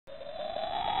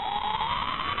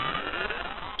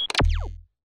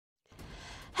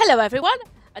Hello everyone,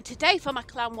 and today for my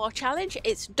Clan War challenge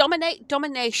it's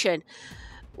domination,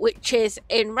 which is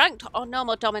in ranked or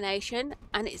normal domination,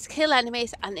 and it's kill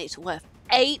enemies and it's worth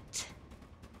 8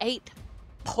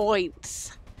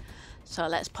 points. So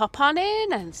let's pop on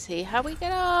in and see how we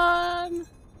get on.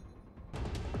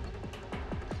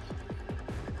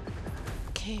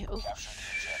 Okay,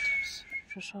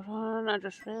 just hold on, I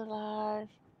just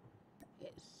realised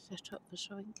it's set up for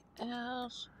something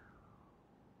else.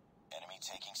 Enemy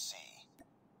taking C.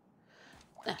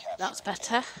 That's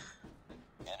better.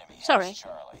 Sorry,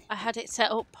 I had it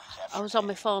set up. I was on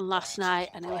my phone last night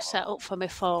and it was set up for my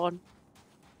phone.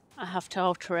 I have to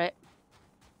alter it.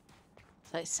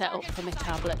 So it's set up for my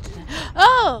tablet today.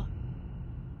 Oh!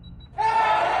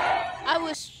 I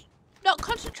was not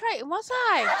concentrating, was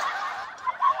I?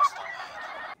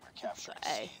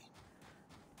 Okay.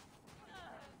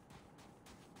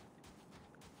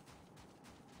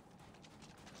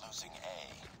 Losing A.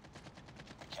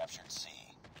 We captured C.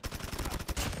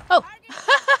 Oh!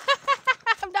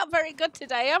 I'm not very good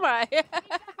today, am I?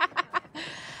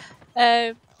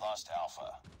 We lost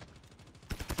Alpha.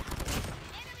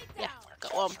 Yeah,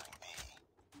 got one.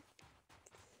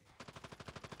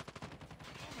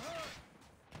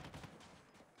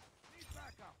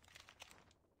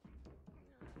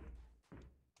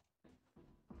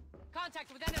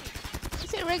 Contact with enemy.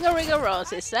 Is it Ringo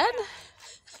Roses then?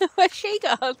 Where's she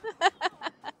gone? We're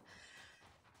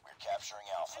capturing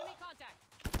Alpha. Enemy contact.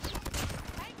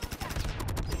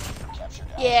 We captured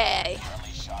Alpha. Yay!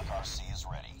 Friendly Shock RC is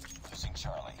ready. Losing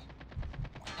Charlie.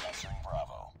 We're capturing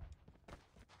Bravo.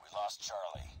 We lost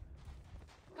Charlie.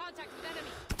 Contact with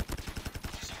enemy.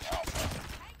 Losing Alpha.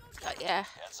 Yeah.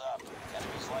 Heads up.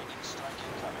 Enemy's lightning strike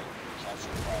incoming. We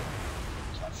captured Bravo.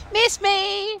 We captured Miss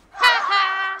me! Ha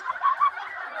ha!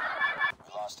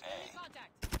 We lost A.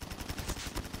 Contact.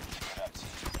 Keep it up,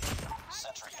 team.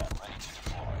 Sentry gun ready to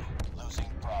deploy.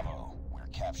 Losing Bravo. We're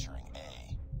capturing A.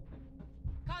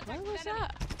 Where Contact was with enemy.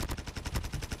 that?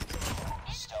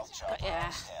 Stealth chopper yeah.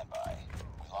 on standby.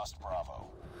 We lost Bravo.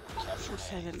 We captured I'm A.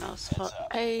 saving those Heads for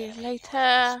up. A Enemy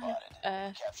later.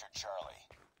 spotted. Captured Charlie.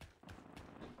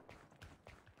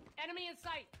 Enemy in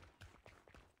sight.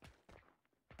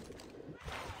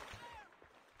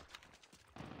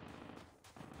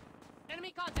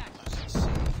 Enemy contact. Losing C.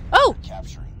 Oh!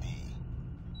 Capturing B.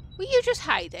 Were you just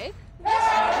hiding? Yes,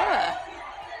 you were.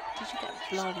 Did you get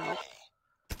blown up?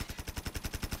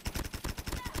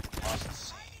 Lost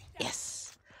C.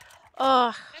 Yes.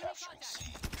 Oh, Enemy Capturing contact. C.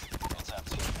 Heads up,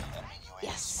 team. Enemy UAV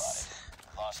yes.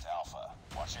 spotted. Lost Alpha.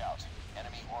 Watch out.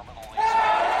 Enemy orbital laser.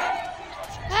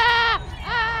 Captured C. Ah!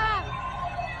 Ah!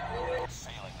 We're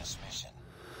failing this mission.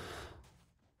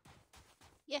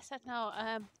 Yes, I know,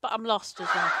 but I'm lost as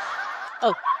well.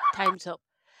 Oh, time's up.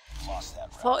 Lost that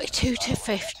round. 42 to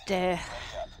 50. Ready up.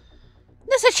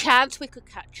 There's a chance we could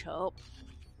catch up.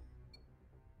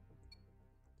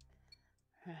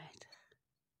 Right.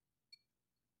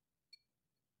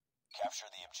 Capture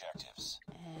the objectives.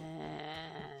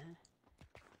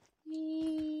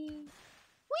 Wee!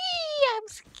 Wee! I'm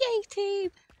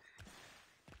skating!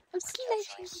 I'm Capturing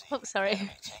skating! C. Oh, sorry.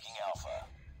 Enemy taking Alpha.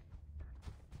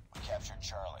 We captured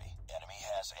Charlie. Enemy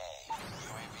has A.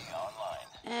 UAV online.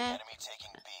 Enemy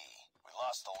taking B. We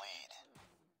lost the lead.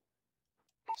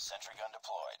 Sentry gun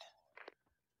deployed.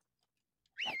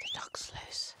 Let the dogs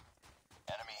loose.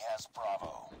 Enemy has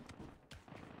Bravo.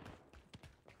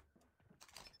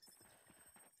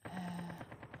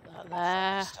 Not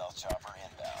there. Stealth chopper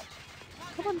inbound.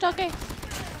 Come on, doggy.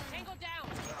 Tango down.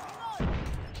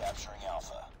 Capturing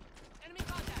Alpha. Enemy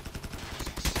contact.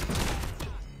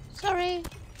 Sorry.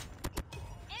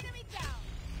 Enemy down.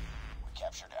 We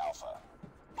captured Alpha.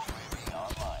 UAV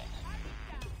online.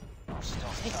 Our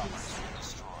stealth chopper's been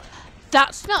destroyed.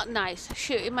 That's not nice.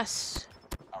 Shooting my... Our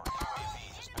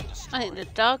UAV has been destroyed. I think the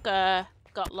dog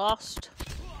got lost.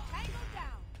 Tango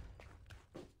down.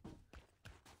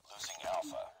 Losing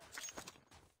Alpha.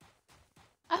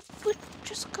 We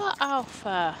just got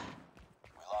Alpha.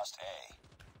 We lost A.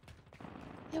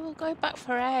 Yeah, we're going back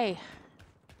for A.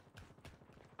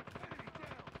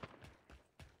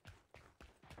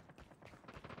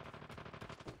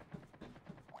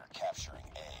 We're capturing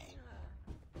A.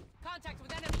 Contact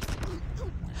with enemy. We're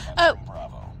Oh. capturing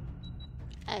Bravo.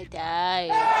 I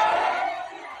died.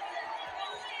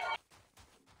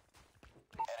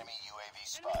 Enemy UAV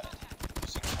spotted.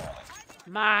 Losing Charlie.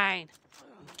 Mine.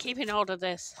 I'm keeping hold of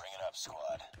this. Bring it up,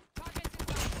 squad. Targets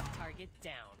in sight. Target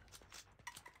down.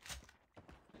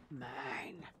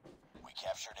 Mine. We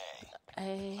captured A.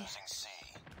 A. Losing C.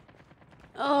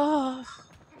 Oh.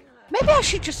 Maybe I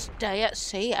should just stay at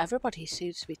sea. Everybody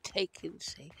seems to be taking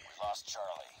sea. We lost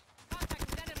Charlie. Contact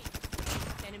with enemy.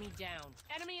 Enemy down.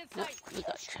 Enemy in No, sight. we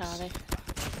got Charlie.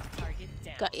 Target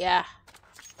down. Got ya.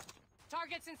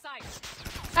 Targets in sight.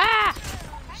 Ah!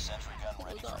 Sentry gun We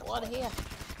ready for got one deployment. here.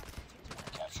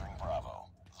 Capturing Bravo.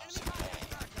 Losing A.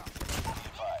 Be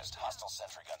advised, hostile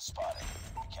sentry gun spotted.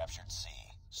 We captured C.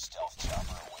 Stealth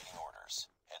chopper awaiting orders.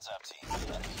 Heads up, team.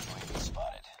 Enemy UAV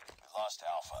spotted. We lost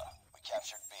Alpha. We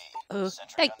captured B. Oh,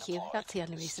 Sentry thank gun you. deployed. That's the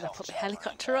only reason I Stealth put the chopper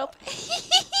helicopter up.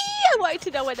 inbound. I wanted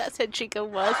to know where that sentry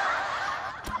gun was.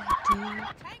 Tango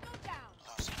down.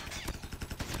 Losing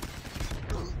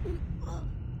B.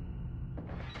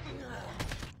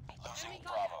 Losing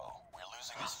Bravo. We're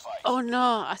losing this fight. Oh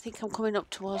no, I think I'm coming up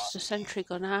towards the sentry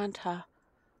gun, aren't I?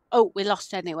 Oh, we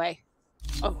lost anyway.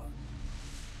 Oh.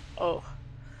 Oh.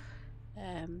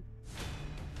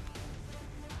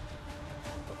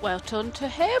 Well done to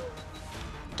him.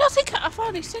 Don't think I've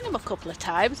only seen him a couple of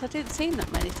times. I didn't see him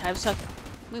that many times, so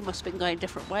we must have been going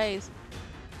different ways.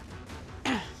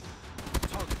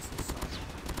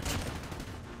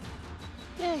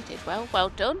 Yeah, he did well. Well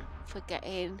done for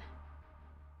getting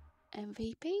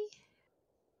MVP.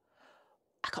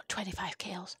 I got 25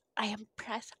 kills. I am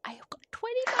impressed. I have got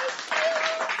 25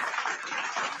 kills.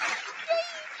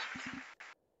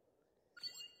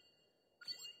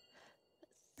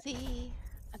 Let's see.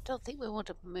 I don't think we would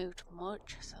have moved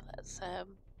much, so let's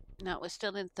no, we're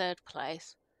still in third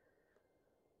place.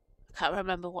 I can't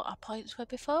remember what our points were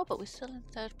before, but we're still in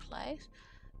third place.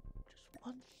 Just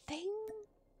one thing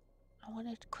I want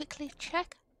to quickly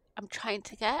check. I'm trying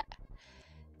to get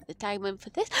the diamond for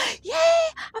this. Yay!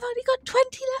 I've only got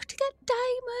 20 left to get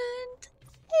diamond.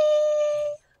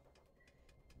 Yay!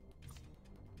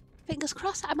 Fingers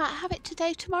crossed. I might have it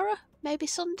today, tomorrow, maybe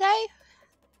Sunday.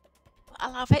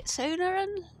 I'll have it sooner or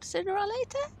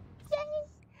later. Yay!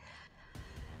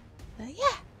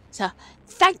 Yeah. So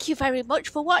thank you very much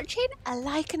for watching. A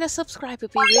like and a subscribe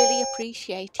would be really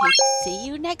appreciated. See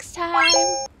you next time.